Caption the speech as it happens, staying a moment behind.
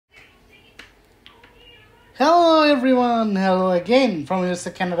Hello everyone, hello again from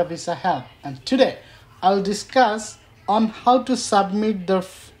ircc Canada Visa Help, and today I'll discuss on how to submit the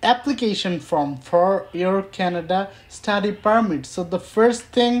application form for your Canada study permit. So the first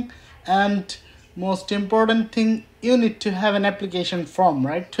thing and most important thing, you need to have an application form,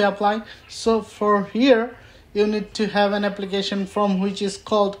 right, to apply. So for here you need to have an application form which is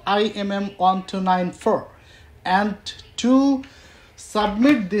called imm1294, and to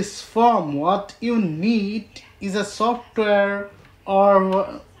submit this form what you need is a software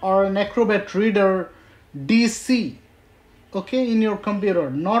or an Acrobat Reader DC, okay, in your computer,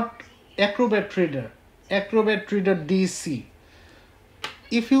 not Acrobat Reader DC.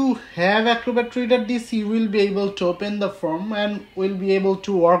 If you have Acrobat Reader DC, you will be able to open the form and will be able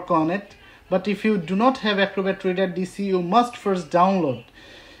to work on it. But if you do not have Acrobat Reader DC, you must first download.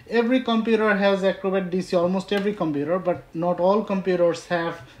 Every computer has Acrobat DC, almost every computer, but not all computers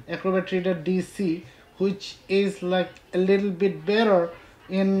have Acrobat Reader DC, which is like a little bit better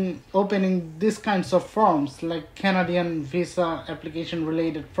in opening these kinds of forms, like Canadian visa application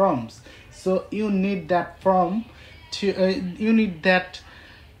related forms. So you need that form to you need that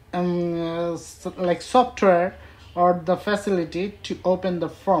like software or the facility to open the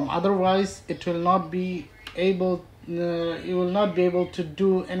form. Otherwise it will not be able you will not be able to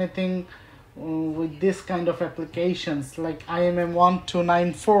do anything with this kind of applications like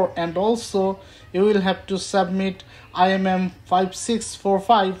imm1294, and also you will have to submit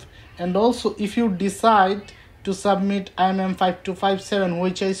imm5645, and also if you decide to submit imm5257,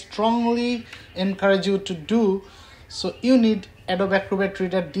 which I strongly encourage you to do, so you need Adobe Acrobat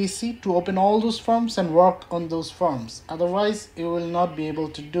Reader DC to open all those forms and work on those forms. Otherwise you will not be able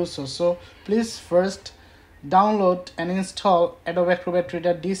to do so. So please first download and install Adobe Acrobat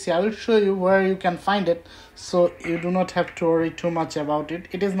Reader DC. I will show you where you can find it, so you do not have to worry too much about it.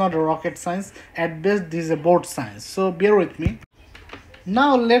 It is not a rocket science. At best, this is a board science, so bear with me.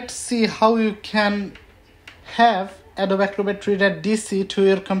 Now let's see how you can have Adobe Acrobat Reader DC to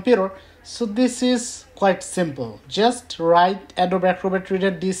your computer. So this is quite simple. Just write Adobe Acrobat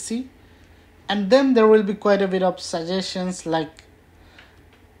Reader DC, and then there will be quite a bit of suggestions like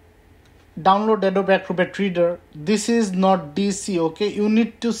download Adobe Acrobat Reader. This is not DC, okay? You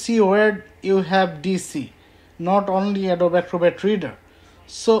need to see where you have DC, not only Adobe Acrobat Reader.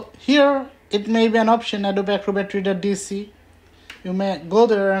 So here it may be an option, Adobe Acrobat Reader DC. You may go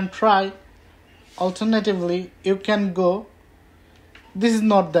there and try. Alternatively, you can go, this is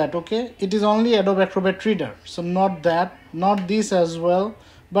not that, okay? It is only Adobe Acrobat Reader, so not that, not this as well,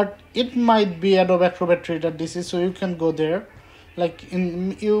 but it might be Adobe Acrobat Reader DC, so you can go there. Like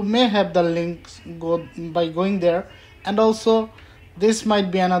you may have the links go by going there, and also this might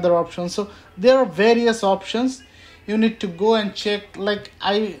be another option. So there are various options. You need to go and check. Like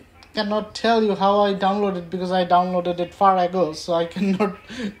I cannot tell you how I downloaded because I downloaded it far ago, so I cannot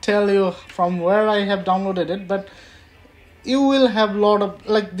tell you from where I have downloaded it, but you will have lot of,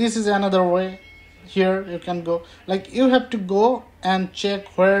 like, this is another way. Here you can go, like you have to go and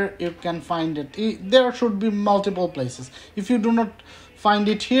check where you can find it. There should be multiple places. If you do not find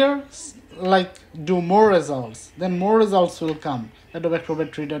it here, like do more results, then more results will come, Adobe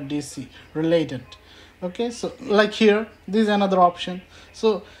Acrobat Reader DC related. Okay, so like here, this is another option.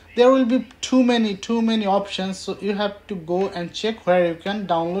 So there will be too many options, so you have to go and check where you can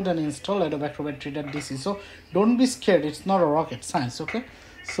download and install Adobe Acrobat Reader DC. So don't be scared, it's not a rocket science, okay?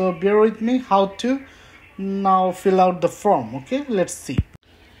 So bear with me how to now fill out the form. Okay, let's see.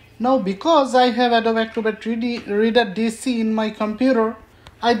 Now because I have Adobe Acrobat Reader DC in my computer,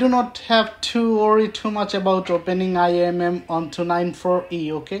 I do not have to worry too much about opening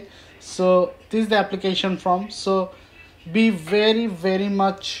imm1294E. Okay, so this is the application form. So be very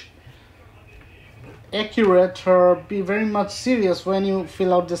much accurate or be very much serious when you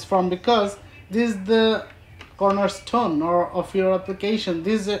fill out this form, because this is the cornerstone of your application.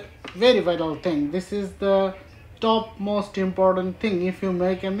 This is a very vital thing. This is the top most important thing. If you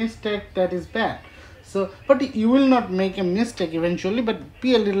make a mistake, that is bad. So but you will not make a mistake eventually, but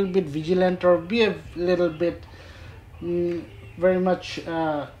be a little bit vigilant, or be a little bit very much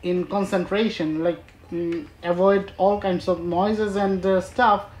in concentration, like avoid all kinds of noises and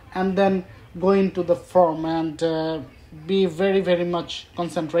stuff, and then go into the form and be very much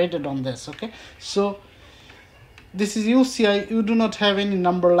concentrated on this. Okay, so this is UCI, you do not have any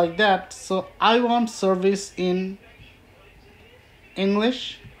number like that. So I want service in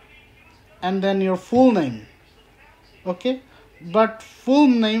English, and then your full name. Okay, but full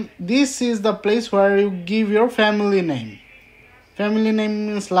name, this is the place where you give your family name. Family name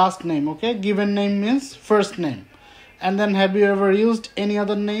means last name, okay? Given name means first name. And then have you ever used any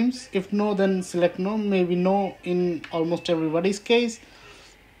other names? If no, then select no. Maybe no in almost everybody's case.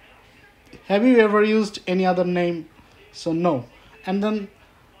 Have you ever used any other name? So no. And then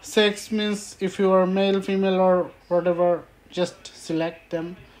sex means if you are male, female, or whatever, just select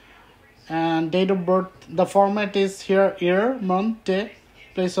them. And date of birth, the format is here year, month, day.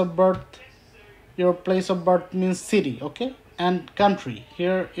 Place of birth, your place of birth means city, okay? And country,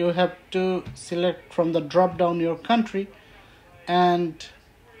 here you have to select from the drop down your country. And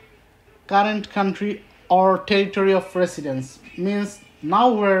current country or territory of residence means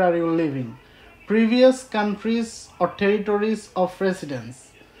now where are you living. Previous countries or territories of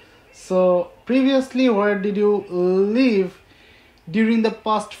residence, so previously where did you live during the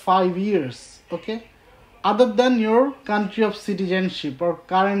past 5 years, okay, other than your country of citizenship or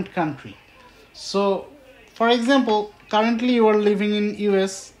current country. So for example, currently you are living in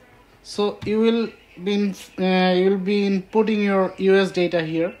US, so you will be inputting your US data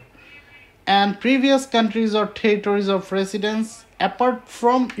here. And previous countries or territories of residence apart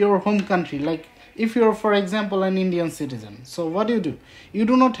from your home country, like if you're for example an Indian citizen, so what do? You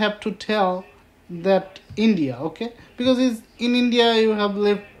do not have to tell that India, okay, because it's in India you have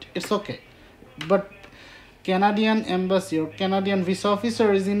lived, it's okay. But Canadian embassy or Canadian visa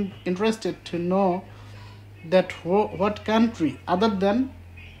officer is interested to know that what country other than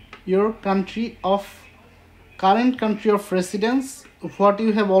your country of current country of residence, what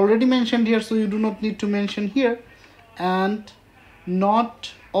you have already mentioned here, so you do not need to mention here, and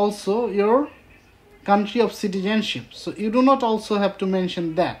not also your country of citizenship, so you do not also have to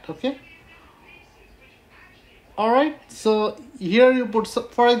mention that, okay. Alright, so here you put,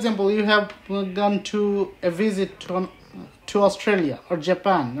 for example, you have gone to a visit to Australia or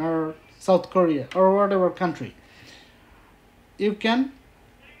Japan or South Korea or whatever country. You can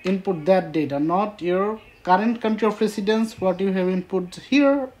input that data, not your current country of residence, what you have input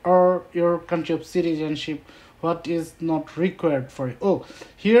here, or your country of citizenship, what is not required for you. Oh,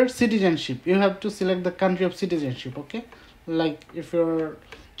 here citizenship, you have to select the country of citizenship, okay. Like if you're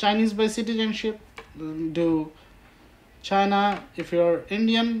Chinese by citizenship, do China. If you're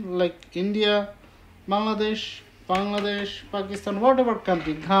Indian, like India, Bangladesh, Pakistan, whatever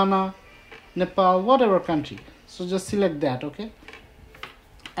country, Ghana, Nepal, whatever country, so just select that, okay.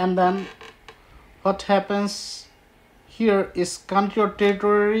 And then what happens here is country or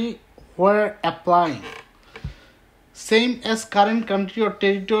territory where applying, same as current country or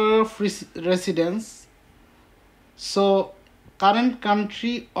territory of residence. So current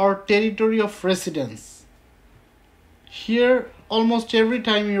country or territory of residence, here almost every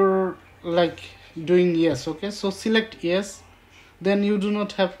time you're like doing yes, okay, so select yes, then you do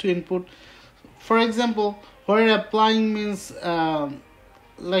not have to input. For example, where applying means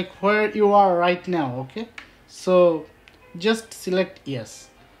like where you are right now, okay, so just select yes,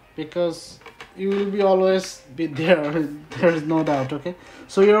 because you will be always be there there is no doubt, okay.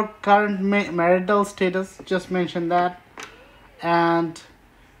 So your current marital status, just mention that. And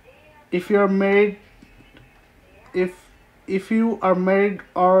if you're married, if you are married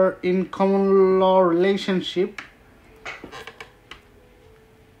or in common law relationship,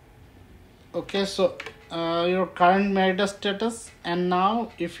 okay, so your current marital status, and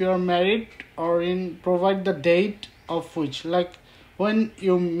now if you are married or in, provide the date of which, like when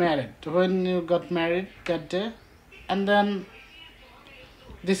you married, when you got married that day. And then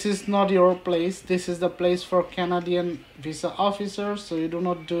this is not your place, this is the place for Canadian visa officers, so you do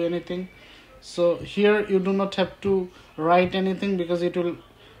not do anything. So here you do not have to write anything, because it will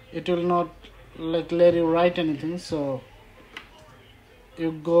not like let you write anything. So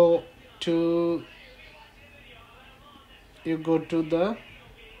you go to the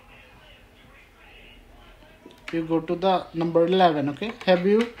number 11, okay. Have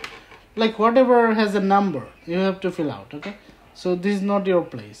you, like whatever has a number you have to fill out, okay. So this is not your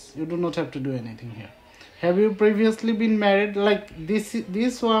place, you do not have to do anything here. Have you previously been married, like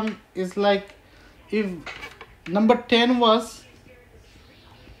this one is like, if number 10 was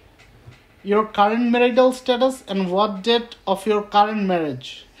your current marital status and what date of your current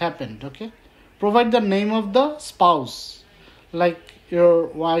marriage happened, okay. Provide the name of the spouse, like your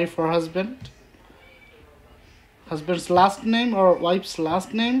wife or husband's last name or wife's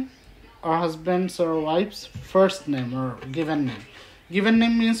last name, or husband's or wife's first name or given name. Given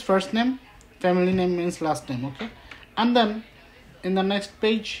name means first name, family name means last name, okay. And then in the next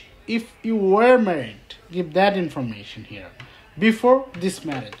page, if you were married, give that information here before this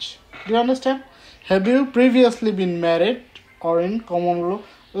marriage. Do you understand? Have you previously been married or in common law?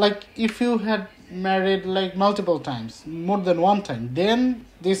 Like if you had married like multiple times, more than one time, then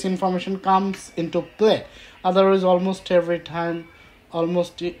this information comes into play. Otherwise, almost every time,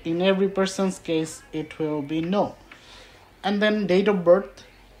 almost in every person's case, it will be no. And then date of birth,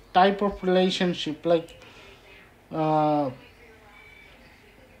 type of relationship, like the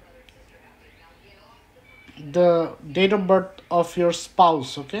date of birth of your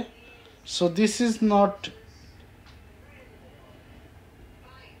spouse. Okay, so this is not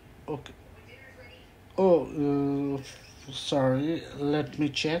okay. Oh, sorry, let me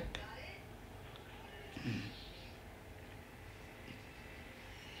check.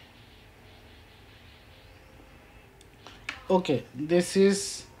 Okay, this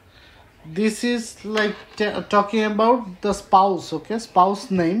is like talking about the spouse. Okay, spouse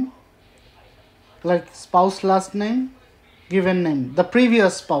name, like spouse last name, given name, the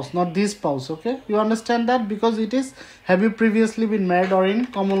previous spouse, not this spouse. Okay, you understand that, because it is, have you previously been married or in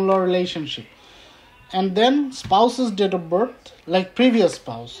common law relationship. And then spouse's date of birth, like previous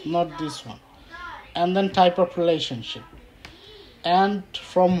spouse, not this one. And then type of relationship, and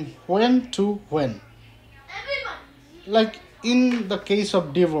from when to when, like in the case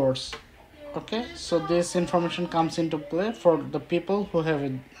of divorce. Okay, so this information comes into play for the people who have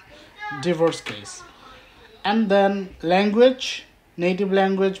a divorce case. And then language, native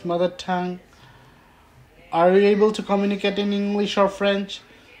language, mother tongue, are you able to communicate in English or French.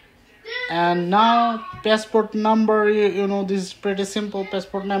 And now passport number, you know, this is pretty simple.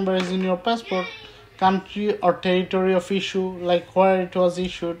 Passport number is in your passport, country or territory of issue, like where it was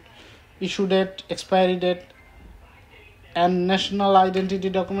issued, issue date, expiry date, and national identity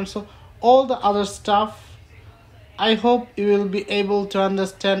document. So all the other stuff, I hope you will be able to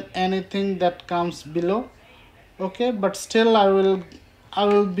understand anything that comes below. Okay, but still I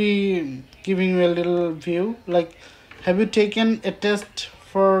will be giving you a little view, like, have you taken a test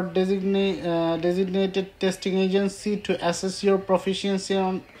for designated testing agency to assess your proficiency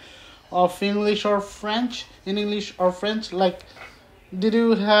of English or French, in English or French? Like, did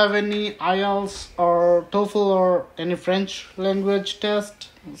you have any IELTS or TOEFL or any French language test?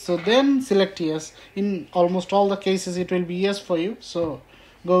 So then select yes. In almost all the cases it will be yes for you, so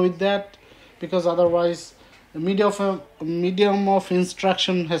go with that, because otherwise the medium of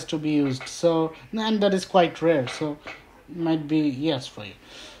instruction has to be used. So, and that is quite rare, so might be yes for you.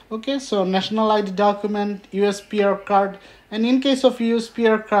 Okay, so national ID document, US PR card, and in case of US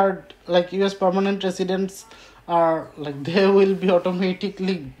PR card, like US permanent residents are like, they will be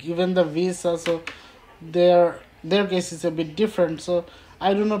automatically given the visa, so their case is a bit different. So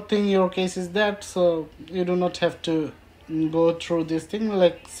I do not think your case is that, so you do not have to go through this thing,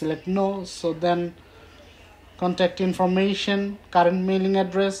 like select no. So then contact information, current mailing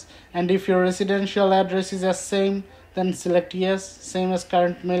address, and if your residential address is the same, then select yes, same as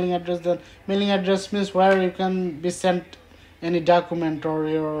current mailing address. Then mailing address means where you can be sent any document, or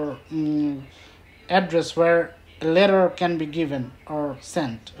your address where a letter can be given or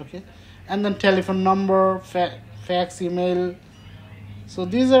sent. Okay, and then telephone number, fax, email. So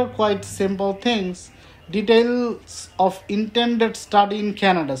these are quite simple things. Details of intended study in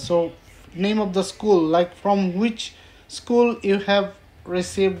Canada, so name of the school, like from which school you have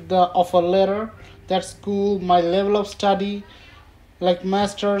received the offer letter, that school, my level of study, like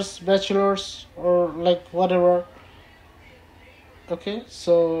masters, bachelors, or like whatever. Okay,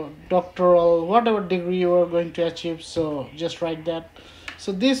 so doctoral, whatever degree you are going to achieve, so just write that.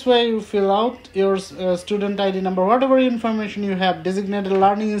 So this way you fill out your student ID number, whatever information you have, designated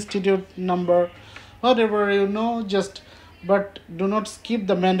learning institute number, whatever you know, just, but do not skip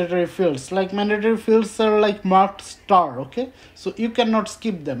the mandatory fields. Like mandatory fields are like marked star. Okay, so you cannot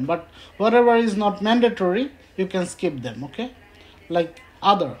skip them, but whatever is not mandatory you can skip them. Okay, like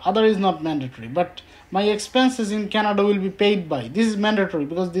other is not mandatory, but my expenses in Canada will be paid by, this is mandatory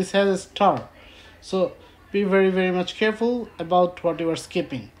because this has a star. So be very much careful about what you are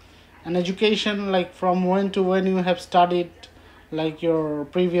skipping. And education, like from when to when you have studied, like your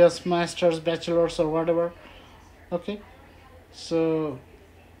previous masters, bachelors, or whatever. Okay, so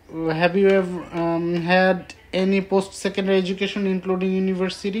have you ever had any post-secondary education including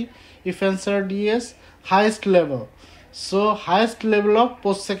university? If answered yes, highest level. So highest level of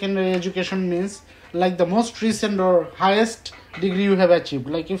post-secondary education means like the most recent or highest degree you have achieved.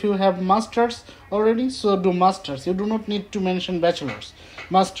 Like if you have masters already, so do masters. You do not need to mention bachelors,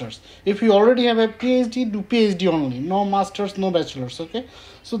 masters. If you already have a PhD, do PhD only, no masters, no bachelors. Okay,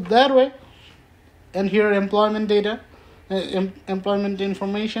 so that way. And here employment data, employment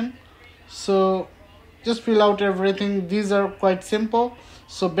information. So just fill out everything. These are quite simple.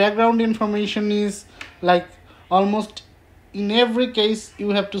 So background information is like almost in every case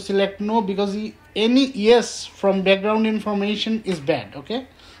you have to select no, because any yes from background information is bad. Okay,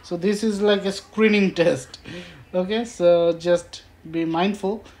 So this is like a screening test. Okay, so just be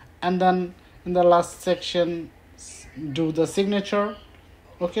mindful, and then in the last section do the signature,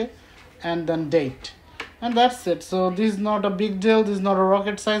 okay, and then date, and that's it. So this is not a big deal, this is not a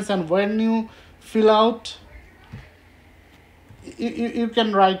rocket science. And when you fill out, you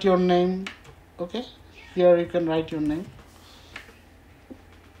can write your name, okay, here you can write your name,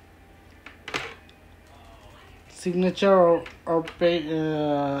 signature, or pay,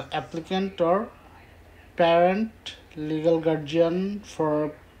 applicant or parent, legal guardian for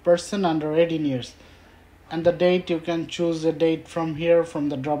a person under 18 years, and the date you can choose a date from here, from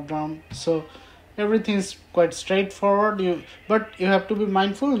the drop down. So everything is quite straightforward. But you have to be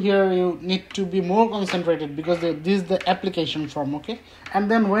mindful here, you need to be more concentrated, because this is the application form, okay. And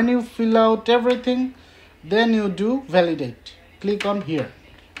then when you fill out everything, then you do validate, click on here,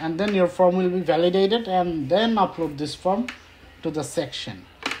 and then your form will be validated, and then upload this form to the section.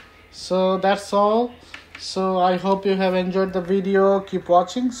 So that's all. So I hope you have enjoyed the video. Keep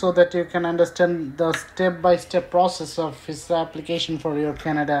watching so that you can understand the step-by-step process of visa application for your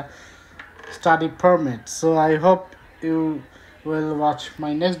Canada study permit. So I hope you will watch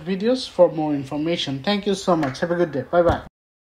my next videos for more information. Thank you so much. Have a good day. Bye bye.